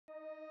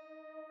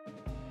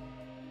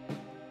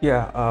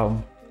Yeah,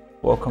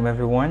 welcome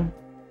everyone.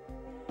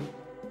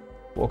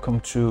 Welcome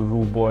to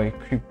Ruleboy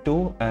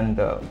Crypto, and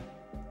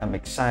I'm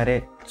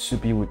excited to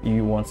be with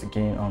you once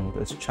again on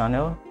this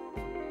channel.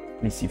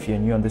 Please, if you're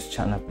new on this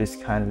channel, please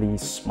kindly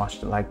smash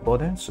the like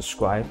button,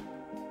 subscribe.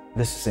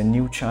 This is a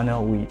new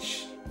channel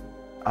which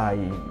I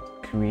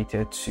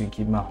created to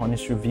give my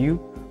honest review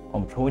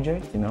on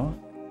project, and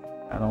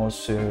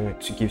also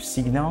to give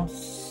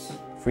signals,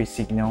 free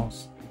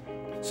signals.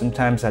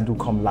 Sometimes I do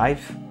come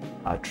live.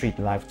 I trade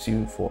live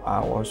too for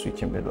hours. We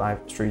can be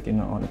live trading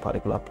on a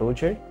particular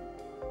project.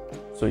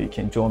 So you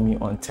can join me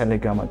on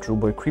Telegram at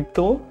Ruleboy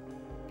Crypto,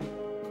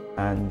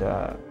 and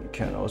you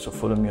can also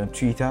follow me on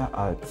Twitter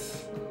at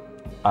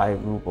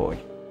iRuleboy.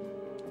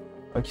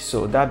 Okay,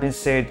 so that being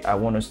said, I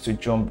want us to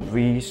jump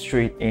really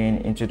straight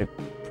into the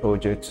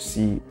project to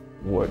see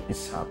what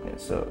is happening.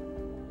 So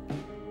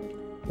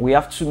we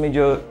have two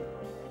major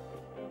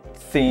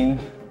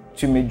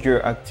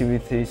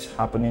activities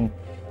happening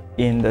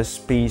in the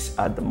space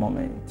at the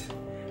moment.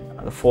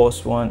 The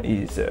first one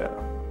is the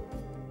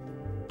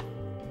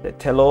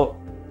TELLOR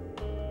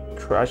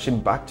crashing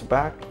back to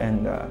back,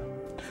 and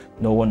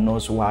no one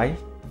knows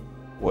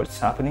what's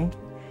happening.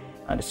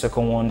 And the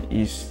second one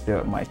is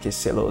the market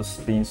sellers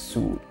being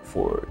sued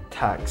for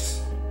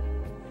tax,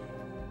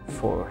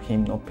 for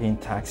him not paying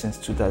tax since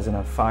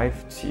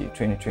 2005 to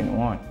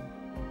 2021.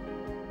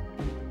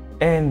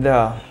 And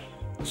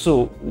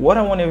so what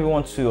I want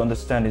everyone to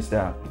understand is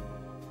that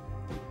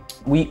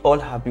we all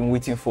have been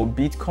waiting for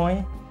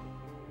Bitcoin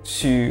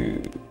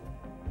to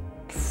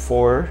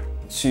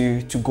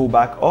go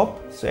back up.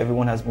 So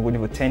everyone has been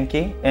waiting for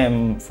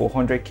 10K for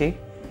 100K.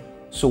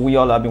 So we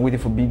all have been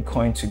waiting for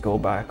Bitcoin to go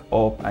back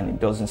up, and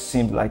it doesn't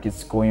seem like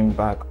it's going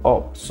back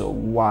up. So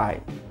why?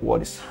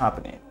 What is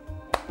happening?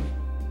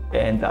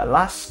 And the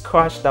last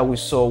crash that we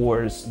saw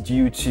was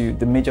due to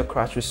the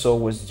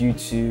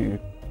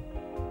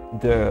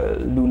the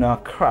lunar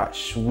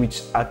crash,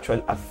 which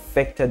actually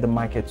affected the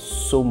market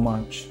so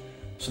much.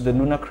 So the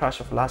lunar crash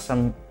of last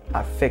time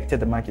affected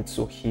the market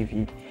so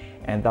heavy,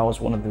 and that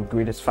was one of the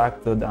greatest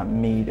factors that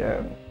made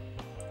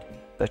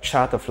the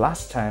chart of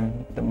last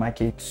time, the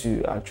market,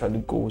 to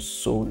actually go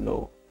so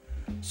low.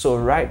 So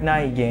right now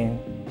again,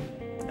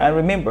 and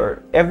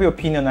remember, every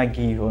opinion I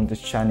give on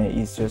this channel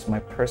is just my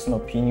personal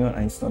opinion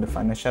and it's not a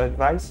financial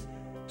advice.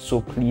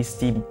 So please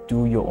still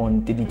do your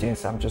own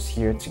diligence. I'm just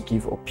here to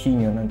give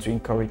opinion and to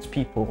encourage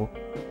people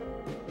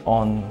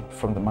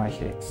from the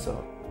market.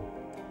 So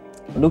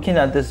looking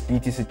at this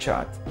BTC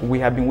chart, we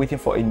have been waiting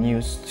for a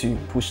news to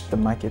push the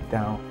market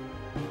down,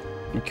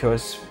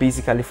 because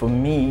basically for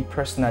me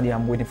personally,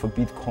 I'm waiting for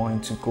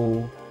Bitcoin to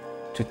go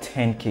to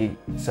 10K.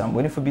 So I'm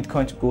waiting for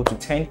Bitcoin to go to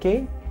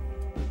 10K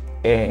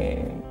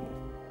and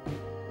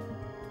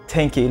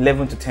 10K,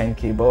 11 to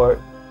 10K. But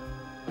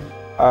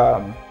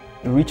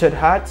Richard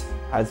Hart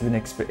has been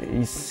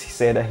he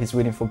said that he's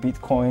waiting for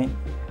Bitcoin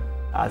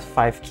at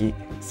 5K,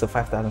 so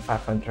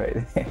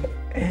 5,500.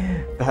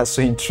 That's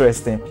so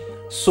interesting.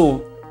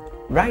 So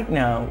right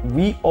now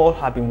we all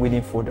have been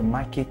waiting for the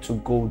market to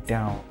go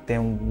down,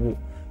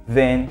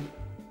 then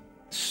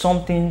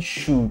something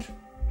should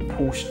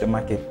push the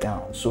market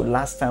down. So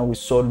last time we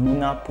saw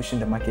Luna pushing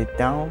the market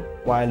down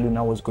while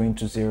Luna was going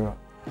to zero.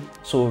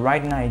 So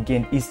right now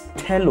again, is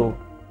TELLOR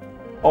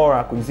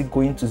Oracle, is it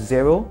going to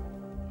zero?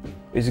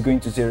 Is it going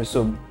to zero?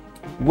 So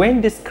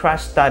when this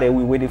crash started,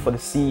 we waited for the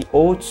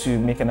CEO to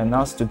make an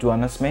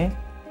announcement.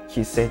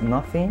 He said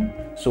nothing.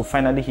 So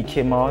finally he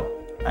came out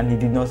and he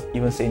did not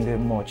even say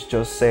anything much,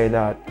 just said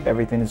that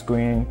everything is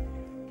going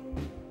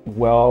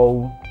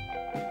well.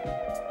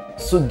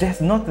 So there's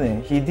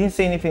nothing. He didn't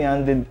say anything,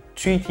 and the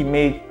tweet he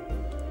made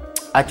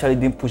actually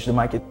didn't push the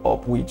market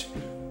up, which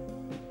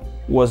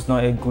was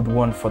not a good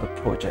one for the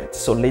project.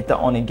 So later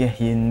on again,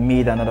 he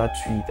made another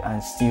tweet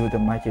and still the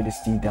market is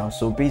still down.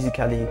 So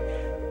basically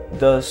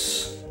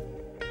this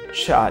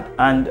chart,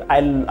 and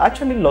I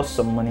actually lost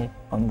some money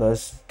on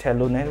this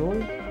TELLOR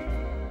network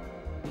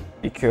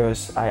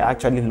because I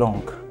actually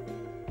long,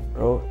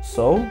 bro.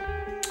 So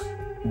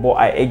but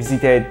I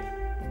exited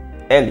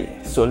early.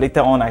 So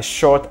later on I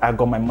short, I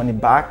got my money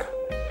back.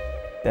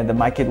 Then the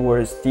market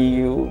was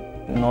still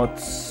not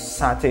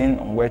certain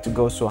on where to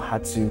go, so I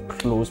had to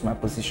close my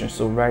position.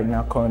 So right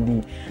now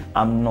currently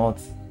I'm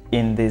not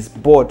in this,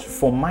 but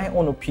for my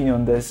own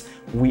opinion, this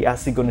we are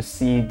still going to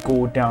see it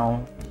go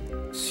down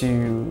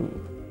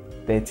to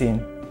 $13.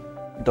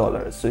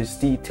 So it's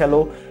still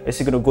TELLOR is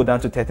still going to go down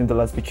to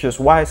 $13, because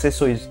why I say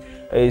so is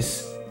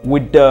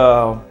with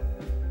the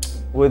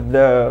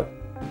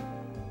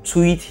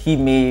tweet he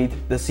made,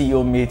 the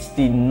CEO made,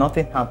 still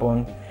nothing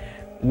happened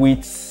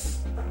with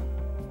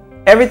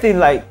everything.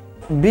 Like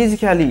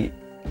basically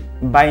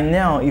by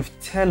now, if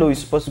TELLOR is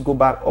supposed to go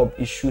back up,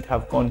 it should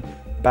have gone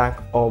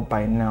back up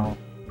by now,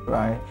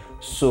 right?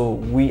 So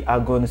we are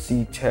going to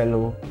see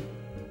TELLOR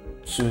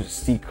to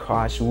still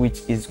crash,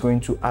 which is going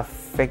to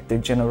affect the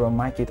general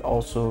market,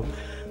 also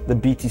the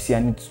BTC,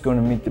 and it's going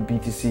to make the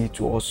BTC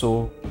to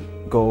also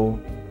go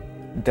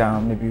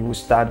down. Maybe we'll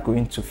start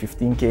going to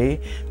 15k,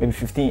 maybe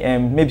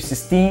 15, maybe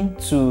 16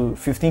 to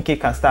 15k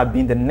can start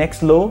being the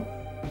next low.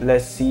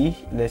 Let's see.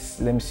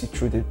 Let me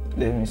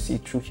see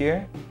through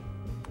here.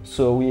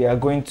 So we are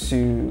going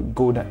to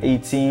go to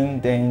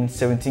 18, then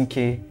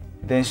 17k,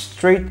 then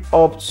straight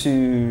up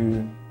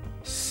to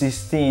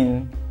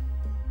 16,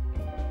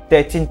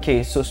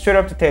 13k. So straight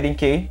up to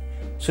 13k.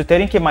 So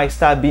 13k might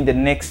start being the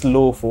next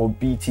low for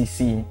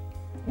BTC.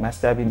 Might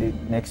start being the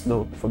next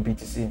low for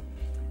BTC.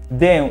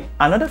 Then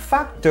another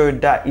factor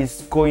that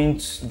is going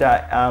to,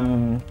 that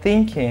I'm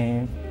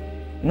thinking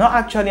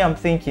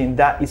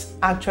that is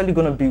actually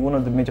going to be one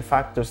of the major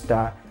factors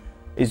that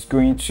is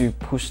going to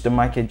push the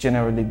market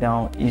generally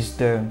down is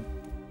the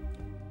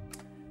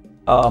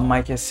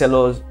Michael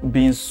Saylor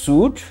being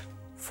sued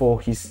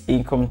for his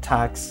income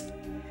tax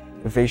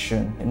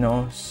evasion. You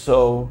know,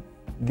 so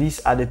these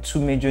are the two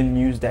major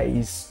news that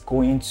is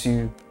going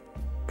to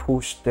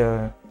push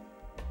the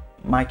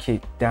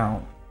market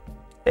down,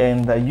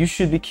 and you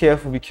should be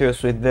careful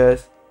because with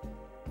this,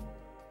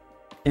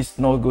 it's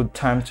not a good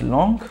time to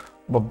long,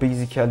 but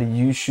basically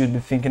you should be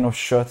thinking of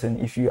shorting.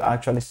 If you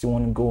actually still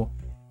want to go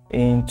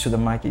into the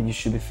market, you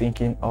should be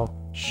thinking of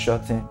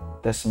shorting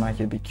this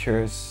market,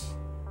 because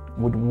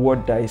with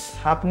what that is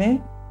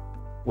happening,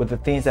 with the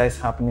things that is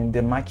happening,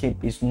 the market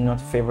is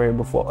not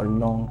favorable for a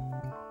long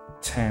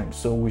term.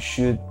 So we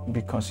should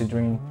be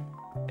considering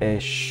a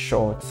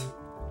short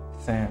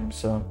term.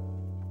 So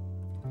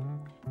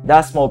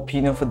that's my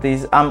opinion for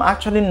this. I'm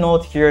actually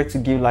not here to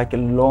give like a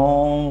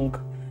long,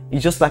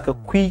 it's just like a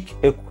quick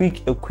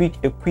update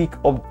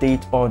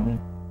on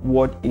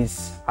what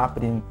is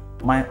happening,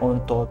 my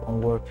own thought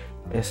on what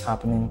is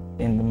happening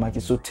in the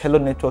market. So TELLOR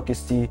network is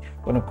still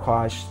going to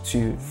crash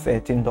to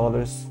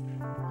 $13.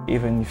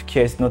 Even if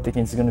care is not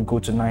taken, it's going to go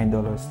to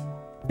 $9.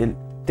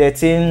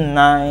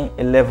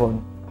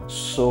 13,911.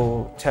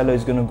 So TELLOR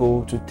is going to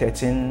go to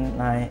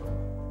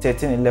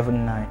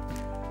 13,11,9,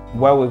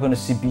 while we're going to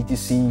see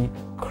BTC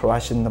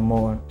crashing the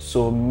more.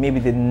 So maybe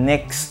the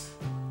next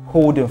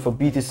holding for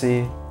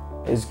BTC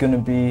is going to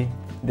be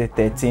the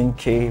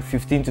 13k,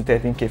 15 to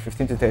 13k.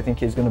 15 to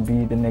 13k is going to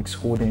be the next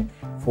holding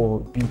for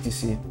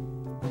BTC.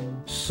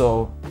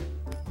 So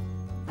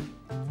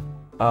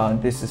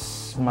this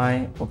is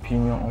my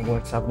opinion on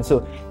what's happening.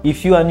 So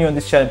if you are new on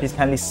this channel, please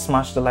kindly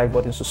smash the like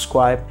button,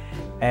 subscribe,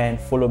 and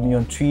follow me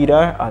on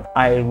Twitter at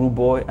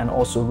Ruleboy and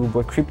also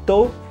Ruleboy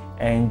Crypto,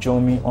 and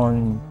join me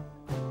on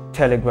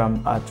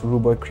Telegram at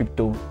Ruleboy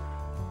Crypto.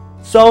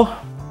 So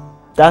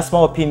that's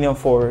my opinion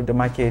for the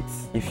market.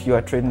 If you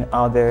are trading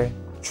out there,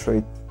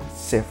 trade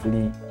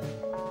safely,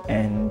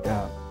 and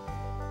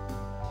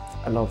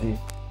I love you.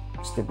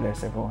 Stay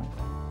blessed, everyone.